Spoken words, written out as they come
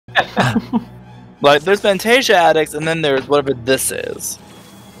Like, there's Fantasia addicts, and then there's whatever this is.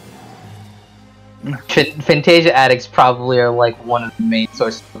 Fantasia addicts probably are like one of the main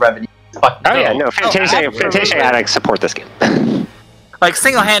sources of revenue. Oh yeah, no, Fantasia addicts support this game. Like,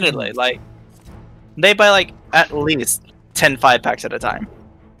 single-handedly, like, they buy, like, at least 10 5-packs at a time.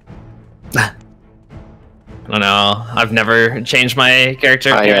 I don't know. I've never changed my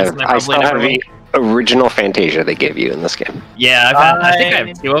character. I still have the original Fantasia they gave you in this game. Yeah, I think I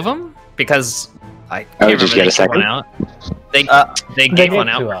have 2 of them, because I can't did you get a second? One out. They gave one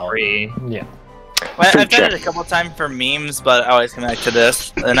out for free. Yeah. Well, I've done it a couple times for memes, but I always come back to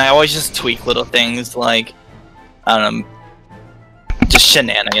this, and I always just tweak little things, like, I don't know, just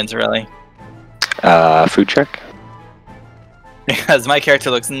shenanigans, really. Food check? Because my character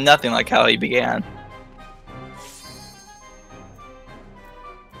looks nothing like how he began.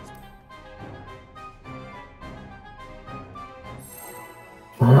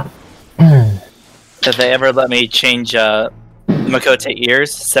 If they ever let me change Makote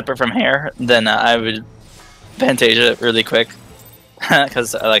ears separate from hair, then I would Fantasia it really quick.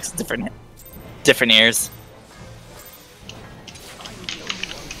 Because I like different ears.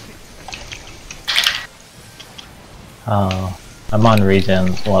 Oh, I'm on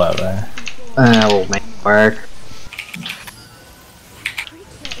regions, whatever. Will make it work.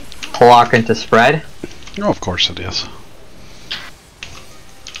 Clock into spread. Oh, of course it is.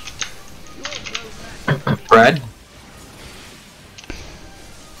 Spread.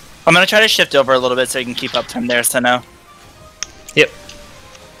 I'm gonna try to shift over a little bit so you can keep up time there, Seno. Yep.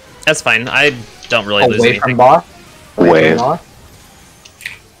 That's fine. I don't really lose Away anything. from boss. Away. From boss.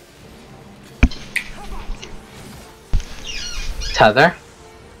 Tether.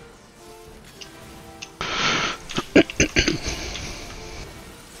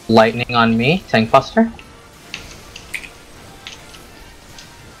 Lightning on me, Tank Buster.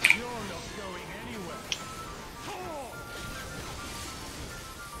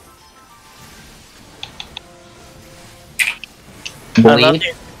 I love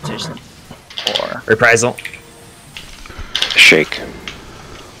Bleed. the Reprisal. Shake.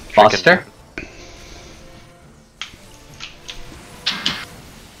 Buster.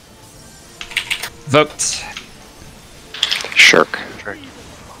 Voked. Shirk.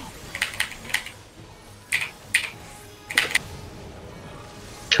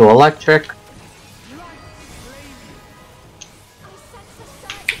 To electric.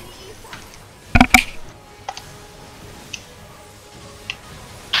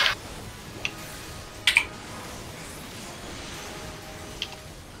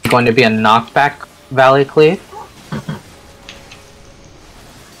 Going to be a knockback Valley Cleave.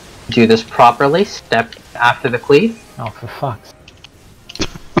 Do this properly. Step after the cleave. Oh, for fuck's.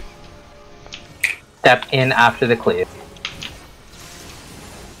 Step in after the cleave.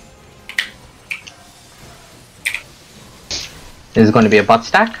 This is going to be a butt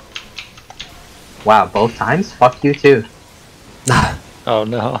stack. Wow, both times? Fuck you too. Oh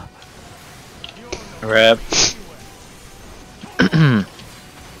no. Rip.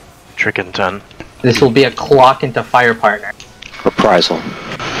 Trick and 10. This will be a clock into fire partner. Reprisal.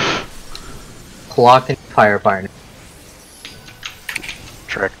 Clock into fire partner.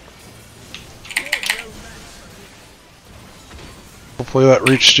 Trick. Hopefully that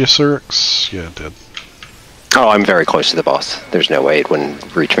reached you, Cyrix. Yeah, it did. Oh, I'm very close to the boss. There's no way it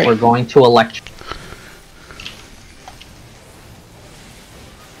wouldn't reach me. We're going to electric.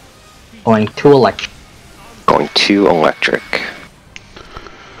 Going to electric. Going to electric.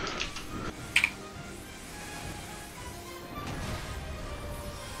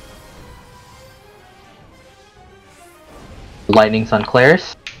 Lightning's on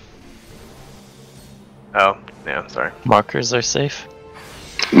Claire's. Oh, yeah, sorry. Markers are safe.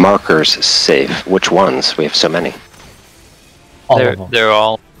 Markers safe. Which ones? We have so many. All of them. They're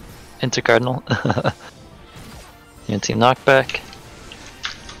all intercardinal. Team knockback.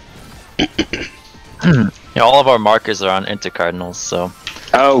 Yeah, all of our markers are on intercardinals, so.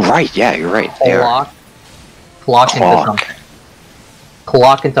 Oh, right. Yeah, you're right. They are. Clock. Clock into something.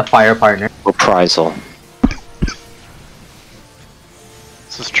 Clock into fire partner. Reprisal.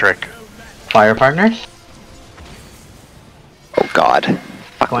 This is Trick. Fire partners. Oh god.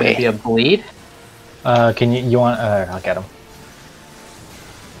 Fuck Going me. to be a bleed. Can you want, I'll get him.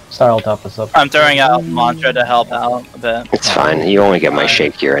 Sorry, I'll top us up. I'm throwing out Mantra to help out a bit. It's fine. You only get my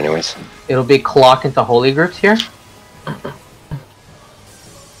shake here anyways. It'll be clock into holy groups here.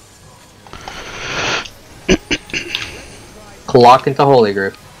 Clock into holy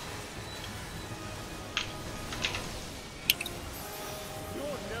group.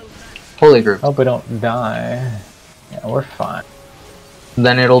 Holy group. Hope we don't die. Yeah, we're fine.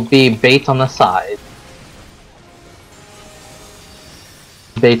 Then it'll be bait on the side.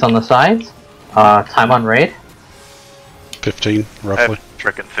 Bait on the sides. Time on raid. 15, roughly.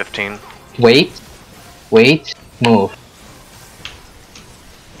 Trick in 15. Wait. Wait. Move.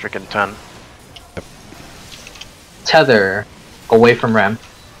 Trick in 10. Tether. Away from Rem.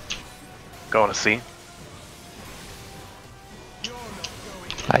 Going to C. This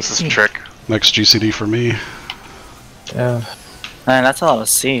I is trick. Next GCD for me. Yeah. Man, that's a lot of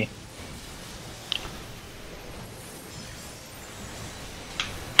C.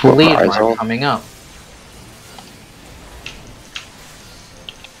 Bleed Reprisal. mark coming up.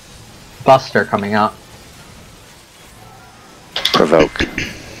 Buster coming up. Provoke.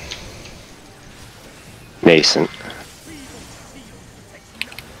 Nascent.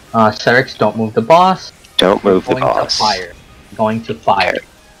 Serix, don't move the boss. Don't move the Going boss. to fire. Going to fire.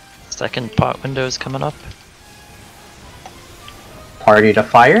 Second pot window is coming up. Party to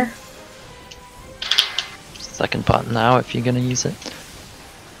fire. Second pot now if you're gonna use it.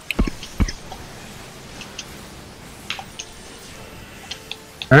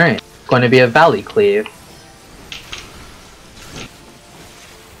 Alright. Going to be a Valley Cleave.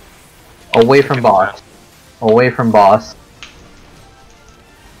 Away from boss. Away from boss.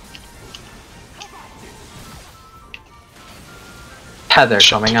 Tether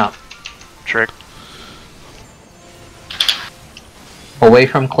coming up. Trick. Away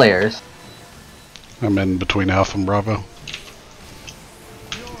from Claire's. I'm in between Alpha and Bravo.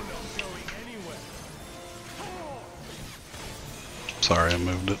 Sorry, I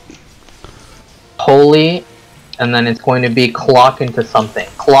moved it. Holy. And then it's going to be clock into something.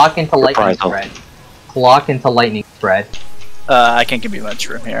 Clock into lightning Reprisal. spread. Clock into lightning spread. I can't give you much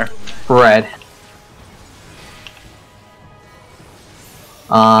room here. Spread.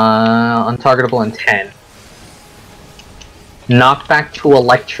 Untargetable in 10. Knockback to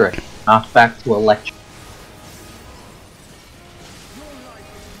electric. Knockback to electric.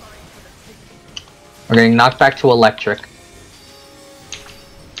 We're getting knocked back to electric.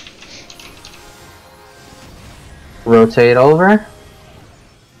 Rotate over.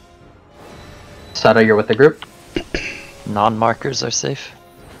 Sato, you're with the group. Non-markers are safe.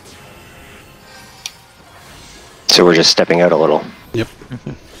 So we're just stepping out a little. Yep.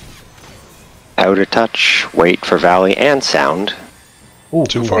 Outer touch, wait for Valley and Sound. Ooh,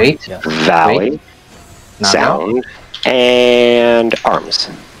 Too far. wait. Yeah. Valley, Not Sound, and Arms.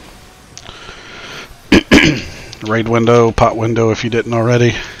 Raid window, pot window if you didn't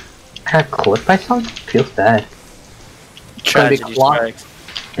already. Got clipped by something? Feels bad. It's gonna be Tragedy clock. strikes.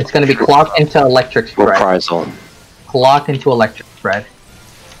 It's gonna be clock into electric spread. Reprisal. Clock into electric spread.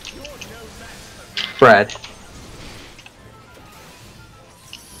 Spread.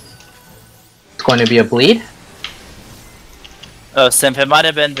 It's going to be a bleed. Oh, Simp, it might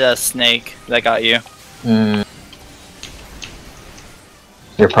have been the snake that got you.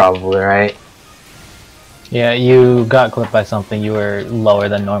 You're probably right. Yeah, you got clipped by something. You were lower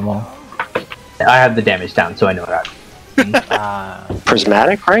than normal. I have the damage down, so I know that.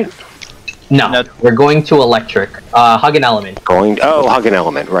 Prismatic, right? No, No. we're going to electric. Hug an element. Hug an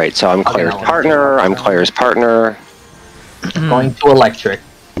element, right. So I'm Claire's element. partner, I'm Claire's partner. Going to electric.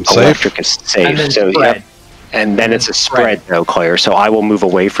 I'm safe. Electric is safe. And then So, spread. yep. And then it's a spread though, Claire. So I will move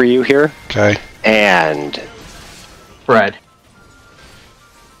away for you here. Okay. And... Spread.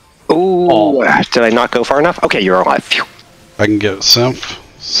 Ooh, did I not go far enough? Okay, you're alive. Phew. I can get Symph.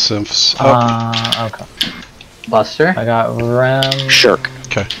 Symph's up. Okay. Buster. I got Rem. Shirk.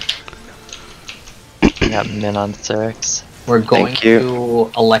 Okay. I got Min on Serix. We're going Thank you.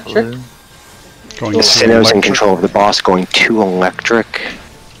 to electric. Blue. Going to Sinnoh's in electric. control of the boss, going to electric.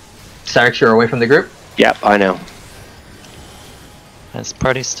 Sarek, you're away from the group. Yep, I know. There's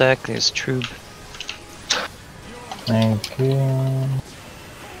Party Stack, there's Troob. Thank you.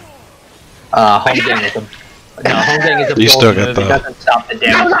 Home gang is a... No, home gang is a You still bold got move. the- It doesn't stop the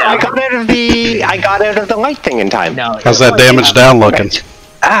damage I down. got out of the light thing in time. No. How's that damage down looking?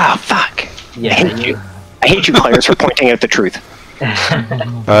 Ah, fuck. Yeah, I hate you. I hate you, players, for pointing out the truth.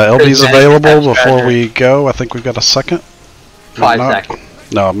 LD's available before we go. I think we've got a second. 5 Not? seconds.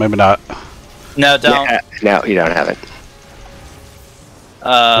 No, maybe not. No, don't. Yeah, no, you don't have it.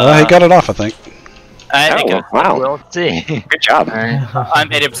 Well, he got it off, I think. I think Oh, wow. We'll see. Good job. Alright. I'm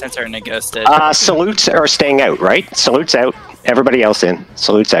 80% certain it ghosted. Salutes are staying out, right? Salutes out. Everybody else in.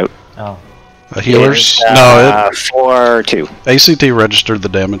 Salutes out. Oh. Healers? No, 4-2. ACT registered the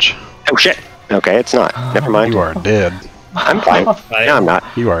damage. Oh, shit. Okay, it's not. Never mind. You are dead. I'm fine. No, I'm not.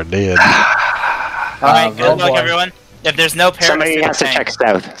 You are dead. Alright, good luck, everyone. If there's no parents, Somebody has to check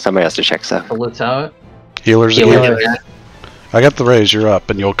south. Somebody has to check south. Salutes out. Healers Healer again. again. I got the raise. You're up,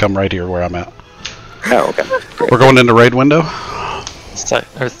 and you'll come right here where I'm at. Oh, okay. Great. We're going into raid window.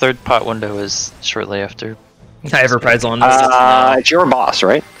 Our third pot window is shortly after. I have reprisal on this. It's your boss,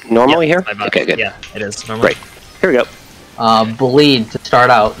 right? Normally here? My bot. Okay, good. Yeah, it is. Normally. Great. Here we go. Bleed to start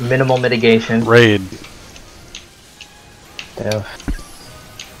out. Minimal mitigation. Raid. Dev.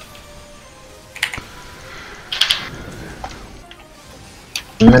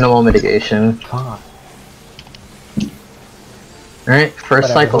 Minimal mitigation. Fuck. Alright, first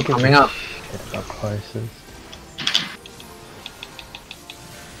Whatever, cycle who gives coming a up. shit about prices?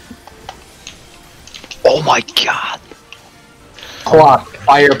 Oh my god. Clock.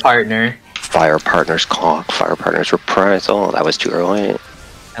 Fire partner. Fire partners clock. Fire partners reprisal. That was too early.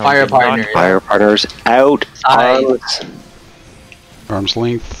 Fire partner. Fire partners out. Side. Arms. Arm's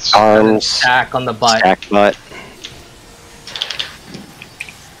length. Arms. Stack on the butt. Stack butt.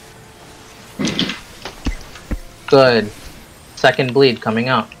 Good. Second bleed coming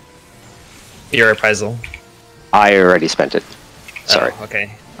up. Your reprisal. I already spent it. Sorry. Oh,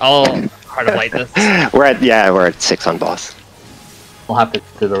 okay. I'll hard to light this. We're at 6 on boss. We'll have to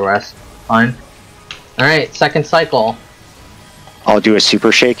do the rest. Fine. Alright, second cycle. I'll do a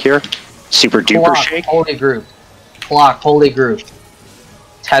super shake here. Super duper Clock, shake. holy group. Clock, holy group.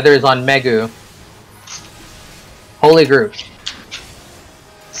 Tethers on Megu. Holy group.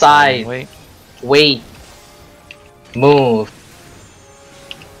 Side. Wait. Wait. Move.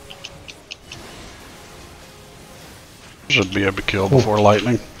 Should be able to kill before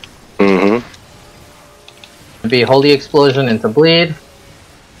lightning. Mm-hmm. Be holy explosion into bleed.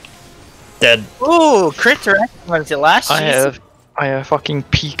 Dead. Ooh, crit direct. Was it last? I have fucking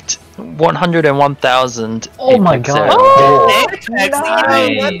peaked 101,000. Oh my Apex god. Zero. Oh,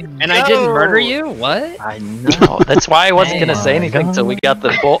 Nice. And I didn't murder you? What? I know. That's why I wasn't gonna say anything till we got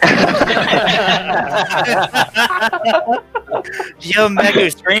the full. Yo,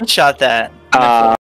 Megu, screenshot that.